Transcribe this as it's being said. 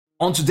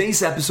On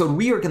today's episode,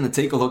 we are going to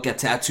take a look at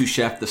Tattoo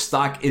Chef. The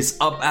stock is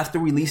up after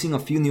releasing a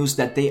few news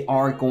that they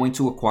are going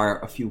to acquire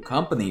a few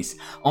companies.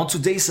 On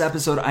today's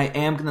episode, I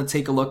am going to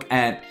take a look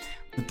at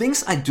the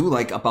things I do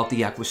like about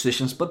the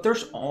acquisitions, but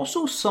there's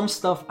also some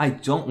stuff I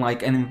don't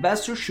like and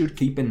investors should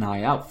keep an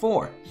eye out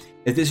for.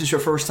 If this is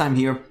your first time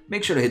here,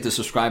 make sure to hit the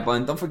subscribe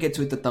button, don't forget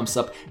to hit the thumbs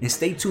up, and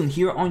stay tuned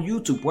here on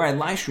YouTube where I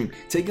live stream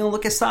taking a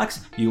look at stocks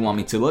you want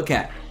me to look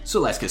at. So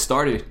let's get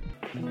started.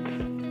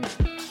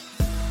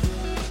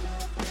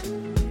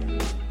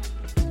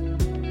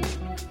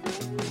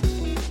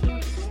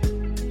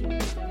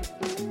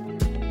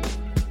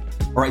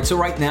 Alright, so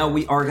right now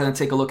we are going to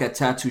take a look at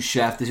Tattoo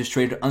Chef. This is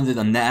traded under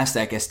the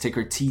NASDAQ as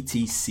ticker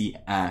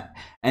TTCF.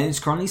 And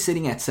it's currently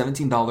sitting at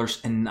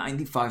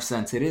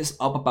 $17.95. It is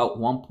up about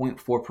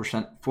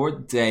 1.4% for the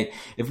day.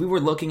 If we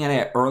were looking at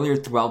it earlier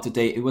throughout the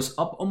day, it was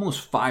up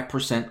almost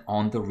 5%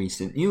 on the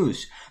recent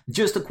news.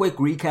 Just a quick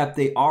recap,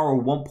 they are a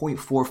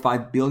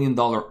 $1.45 billion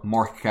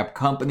market cap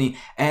company.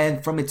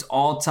 And from its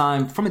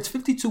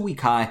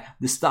 52-week high,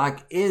 the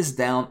stock is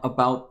down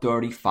about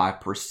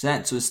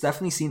 35%. So it's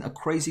definitely seen a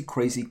crazy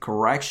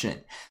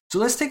correction. So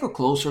let's take a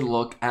closer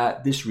look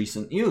at this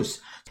recent news.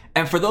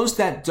 And for those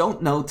that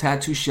don't know,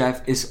 Tattoo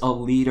Chef is a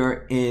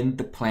leader in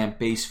the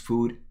plant-based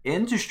food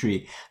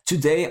industry.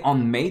 Today,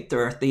 on May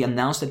 3rd, they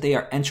announced that they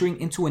are entering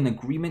into an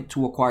agreement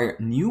to acquire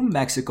New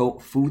Mexico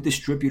Food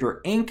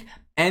Distributor Inc.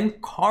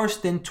 and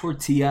Karsten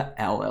Tortilla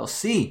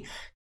LLC.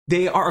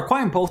 They are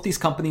acquiring both these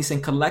companies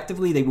and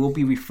collectively they will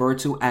be referred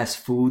to as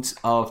Foods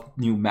of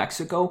New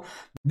Mexico.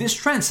 This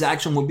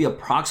transaction will be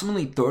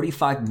approximately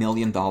 $35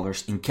 million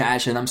in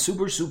cash, and I'm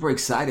super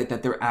excited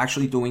that they're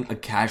actually doing a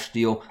cash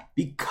deal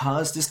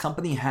because this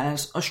company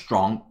has a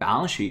strong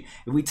balance sheet.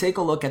 If we take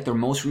a look at their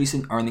most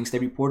recent earnings, they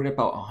reported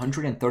about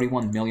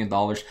 $131 million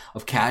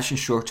of cash and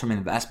short-term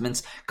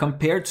investments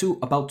compared to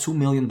about $2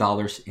 million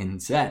in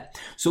debt.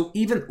 So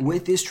even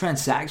with this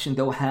transaction,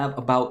 they'll have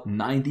about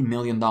 $90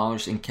 million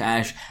in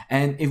cash,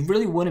 and it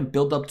really wouldn't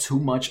build up too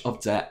much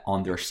of debt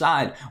on their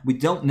side. We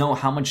don't know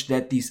how much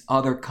debt these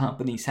other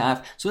companies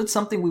have, so it's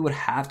something we would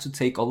have to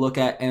take a look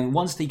at and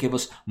once they give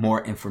us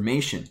more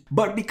information.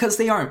 But because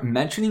they aren't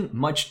mentioning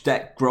much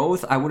debt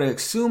growth, I would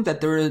assume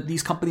that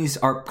these companies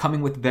are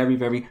coming with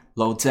very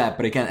low debt.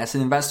 But again, as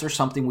an investor,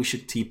 something we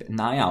should keep an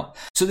eye out.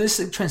 So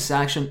this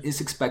transaction is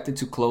expected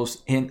to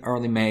close in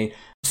early May.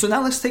 So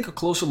now let's take a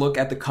closer look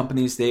at the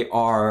companies they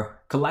are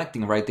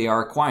collecting, right? They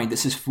are acquiring.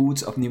 This is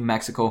Foods of New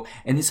Mexico,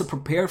 and it's a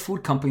prepared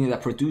food company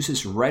that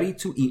produces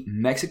ready-to-eat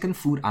Mexican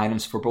food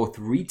items for both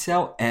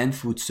retail and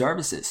food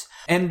services.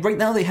 And right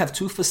now they have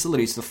two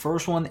facilities. The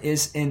first one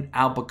is in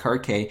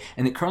Albuquerque,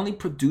 and it currently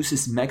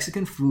produces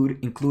Mexican food,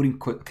 including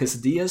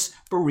quesadillas,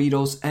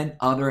 burritos, and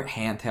other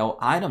handheld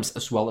items,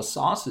 as well as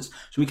sauces.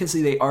 So we can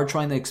see they are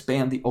trying to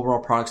expand the overall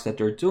products that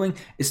they're doing.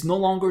 It's no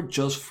longer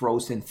just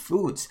frozen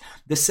foods.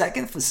 The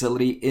second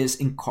facility is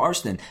in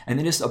Karsten, and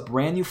it is a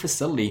brand new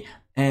facility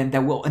and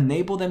that will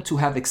enable them to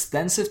have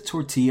extensive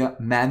tortilla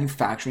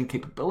manufacturing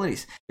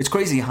capabilities. It's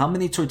crazy how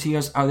many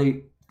tortillas are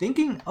they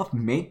thinking of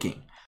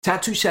making.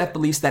 Tattoo Chef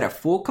believes that at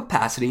full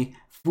capacity,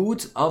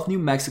 Foods of New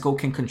Mexico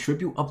can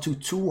contribute up to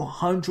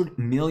 $200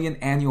 million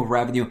annual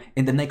revenue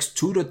in the next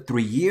 2 to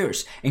 3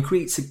 years and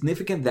create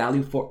significant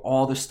value for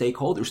all the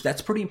stakeholders.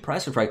 That's pretty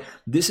impressive, right?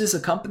 This is a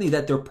company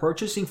that they're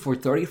purchasing for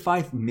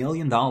 $35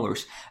 million.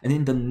 And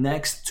in the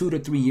next 2 to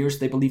 3 years,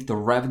 they believe the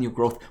revenue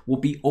growth will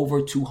be over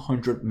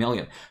 $200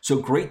 million. So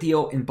great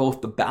deal in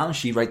both the balance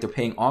sheet, right? They're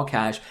paying all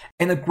cash,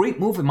 and a great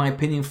move, in my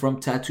opinion, from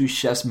Tattoo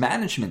Chef's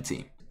management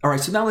team.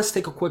 Alright, so now let's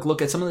take a quick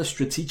look at some of the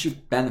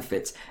strategic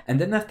benefits.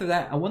 And then after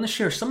that, I want to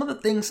share some of the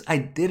things I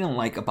didn't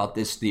like about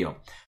this deal.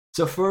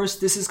 So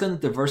first, this is going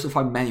to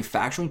diversify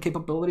manufacturing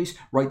capabilities,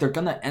 right? They're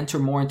going to enter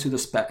more into the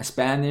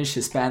Spanish,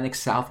 Hispanic,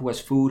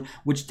 Southwest food,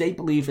 which they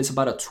believe is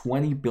about a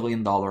 $20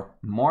 billion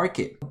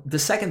market. The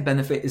second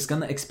benefit is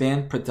going to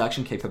expand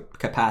production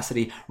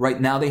capacity. Right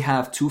now, they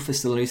have two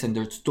facilities, and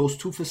those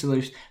two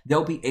facilities,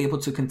 they'll be able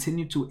to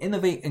continue to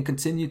innovate and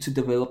continue to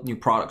develop new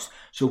products.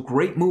 So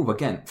great move,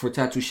 again, for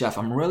Tattoo Chef.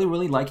 I'm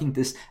really liking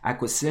this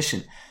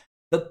acquisition.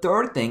 The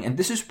third thing, and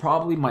this is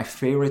probably my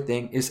favorite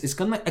thing, is it's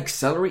going to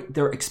accelerate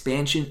their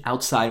expansion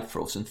outside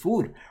frozen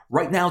food.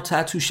 Right now,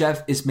 Tattoo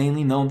Chef is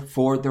mainly known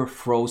for their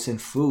frozen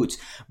foods.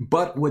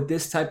 But with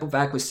this type of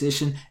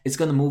acquisition, it's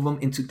going to move them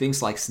into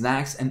things like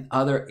snacks and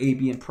other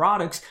ambient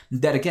products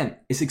that, again,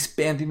 is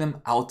expanding them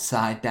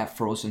outside that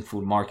frozen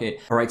food market.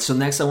 All right, so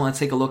next I want to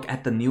take a look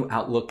at the new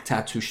outlook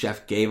Tattoo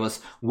Chef gave us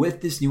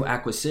with this new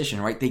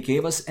acquisition, right? They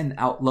gave us an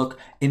outlook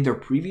in their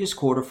previous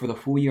quarter for the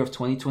full year of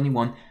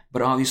 2021.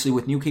 But obviously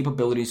with new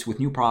capabilities, with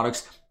new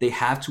products, they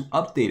have to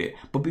update it.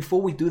 But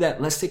before we do that,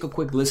 let's take a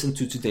quick listen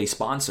to today's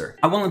sponsor.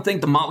 I want to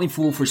thank The Motley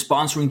Fool for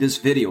sponsoring this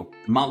video.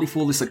 The Motley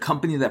Fool is a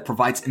company that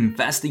provides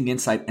investing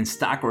insight and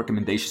stock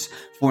recommendations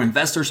for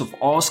investors of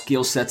all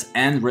skill sets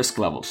and risk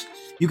levels.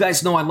 You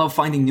guys know I love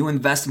finding new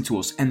investing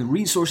tools and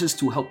resources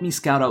to help me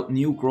scout out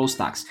new growth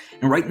stocks.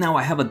 And right now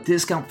I have a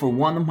discount for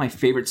one of my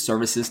favorite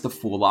services The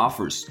Fool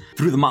offers.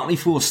 Through the Motley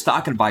Fool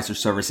Stock Advisor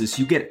services,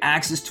 you get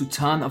access to a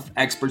ton of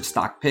expert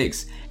stock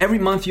picks. Every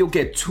month, you'll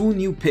get 2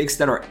 new picks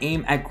that are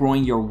aimed at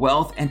growing your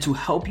wealth and to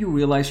help you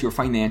realize your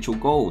financial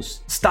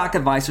goals. Stock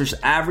Advisor's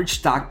average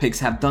stock picks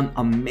have done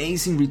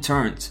amazing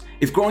returns.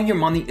 If growing your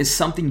money is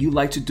something you'd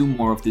like to do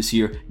more of this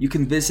year, you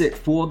can visit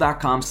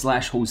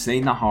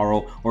fool.com/Jose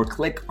Najarro or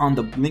click on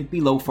the link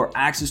below for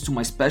access to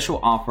my special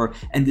offer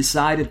and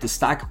decide if the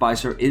Stock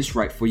Advisor is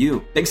right for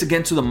you. Thanks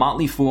again to the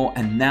Motley Fool,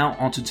 and now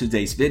onto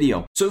today's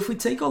video. So if we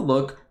take a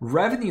look,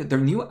 revenue, their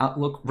new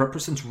outlook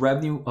represents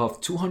revenue of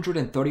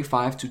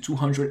 235 to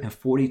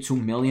 242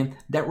 million.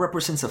 That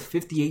represents a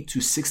 58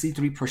 to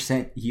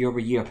 63%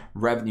 year-over-year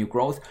revenue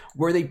growth,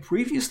 where they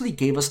previously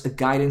gave us a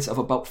guidance of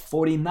about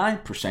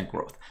 49%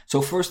 growth.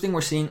 So first thing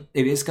we're seeing,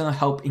 it is going to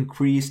help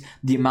increase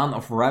the amount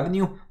of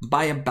revenue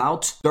by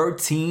about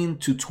 $13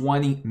 to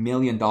 $20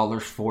 million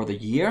for the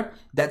year.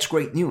 That's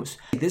great news.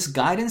 This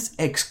guidance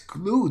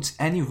excludes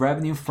any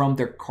revenue from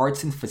their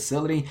Carson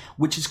facility,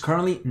 which is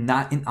currently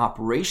not in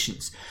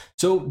operations.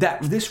 So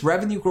that this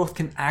revenue growth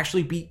can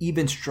actually be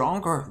even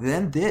stronger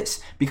than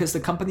this, because the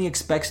company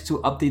expects to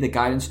update the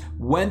guidance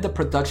when the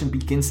production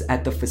begins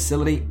at the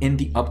facility in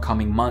the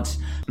upcoming months.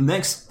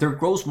 Next, their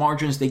gross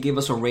margins, they gave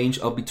us a range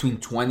of between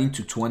 20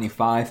 to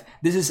 25.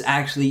 This is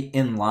actually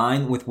in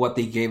line with what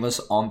they gave us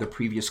on the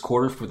previous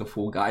quarter for the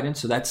full guidance,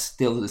 so that's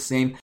still the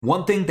same.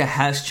 One thing that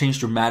has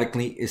changed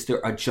dramatically is their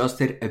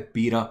adjusted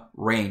EBITDA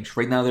range.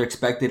 Right now, they're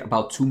expected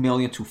about 2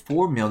 million to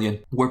 4 million,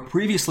 where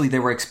previously they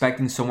were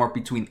expecting somewhere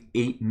between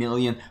 8 million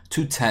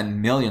to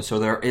 10 million. So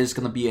there is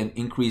going to be an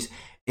increase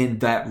in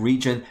that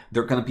region.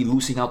 They're going to be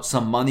losing out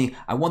some money.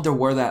 I wonder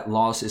where that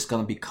loss is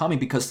going to be coming,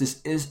 because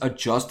this is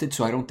adjusted,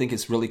 so I don't think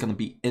it's really going to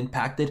be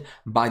impacted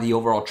by the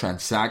overall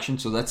transaction.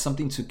 So that's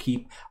something to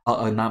keep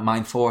not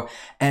mind for.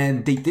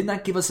 And they did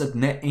not give us a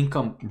net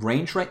income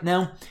range right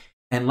now.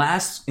 And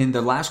in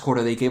the last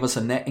quarter, they gave us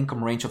a net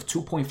income range of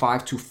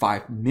 2.5 to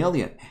 5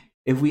 million.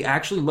 If we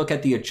actually look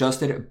at the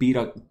adjusted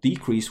EBITDA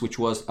decrease, which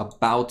was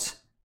about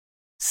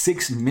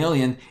 6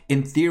 million,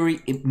 in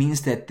theory, it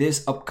means that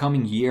this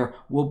upcoming year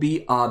will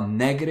be a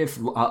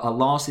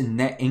loss in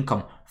net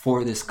income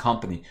for this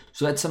company.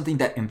 So that's something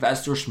that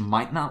investors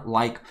might not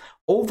like.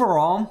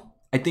 Overall,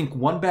 I think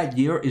one bad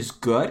year is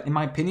good, in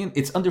my opinion.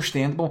 It's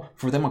understandable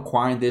for them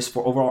acquiring this,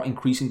 for overall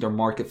increasing their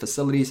market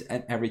facilities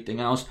and everything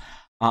else.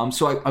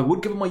 So I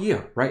would give them a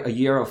year, right? A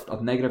year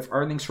of negative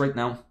earnings right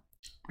now.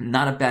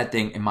 Not a bad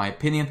thing, in my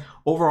opinion.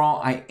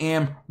 Overall, I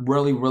am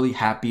really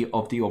happy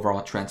of the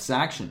overall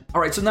transaction. All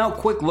right, so now a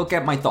quick look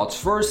at my thoughts.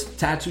 First,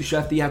 Tattoo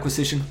Chef, the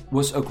acquisition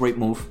was a great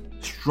move.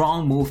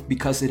 Strong move,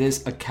 because it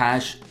is a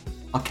cash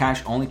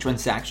only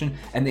transaction,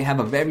 and they have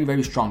a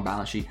very strong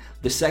balance sheet.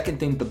 The second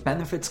thing, the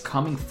benefits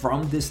coming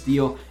from this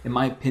deal, in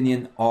my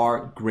opinion,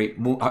 are great.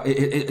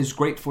 It is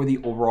great for the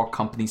overall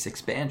company's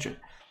expansion.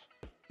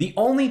 The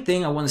only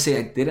thing I want to say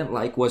I didn't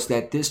like was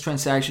that this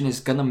transaction is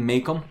going to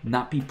make them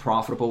not be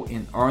profitable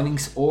in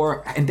earnings,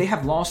 and they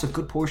have lost a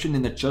good portion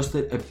in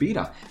adjusted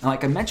EBITDA. And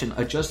like I mentioned,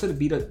 adjusted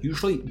EBITDA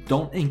usually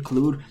don't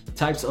include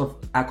types of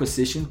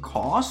acquisition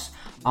costs.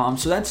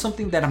 So that's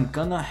something that I'm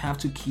gonna have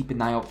to keep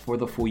an eye out for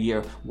the full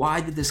year.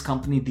 Why did this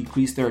company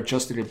decrease their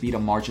adjusted EBITDA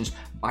margins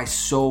by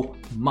so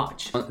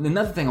much?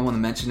 Another thing I want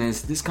to mention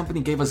is this company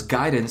gave us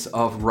guidance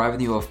of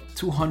revenue of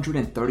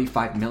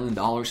 $235 million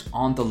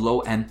on the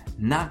low end,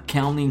 not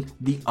counting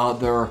the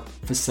other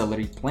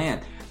facility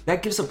plan.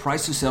 That gives a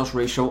price to sales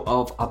ratio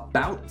of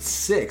about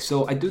 6.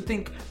 So I do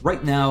think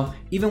right now,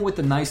 even with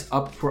the nice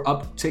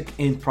uptick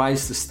in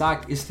price, the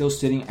stock is still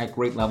sitting at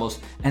great levels,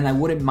 and I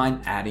wouldn't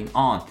mind adding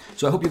on.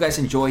 So I hope you guys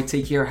enjoy.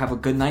 Take care, have a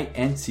good night,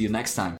 and see you next time.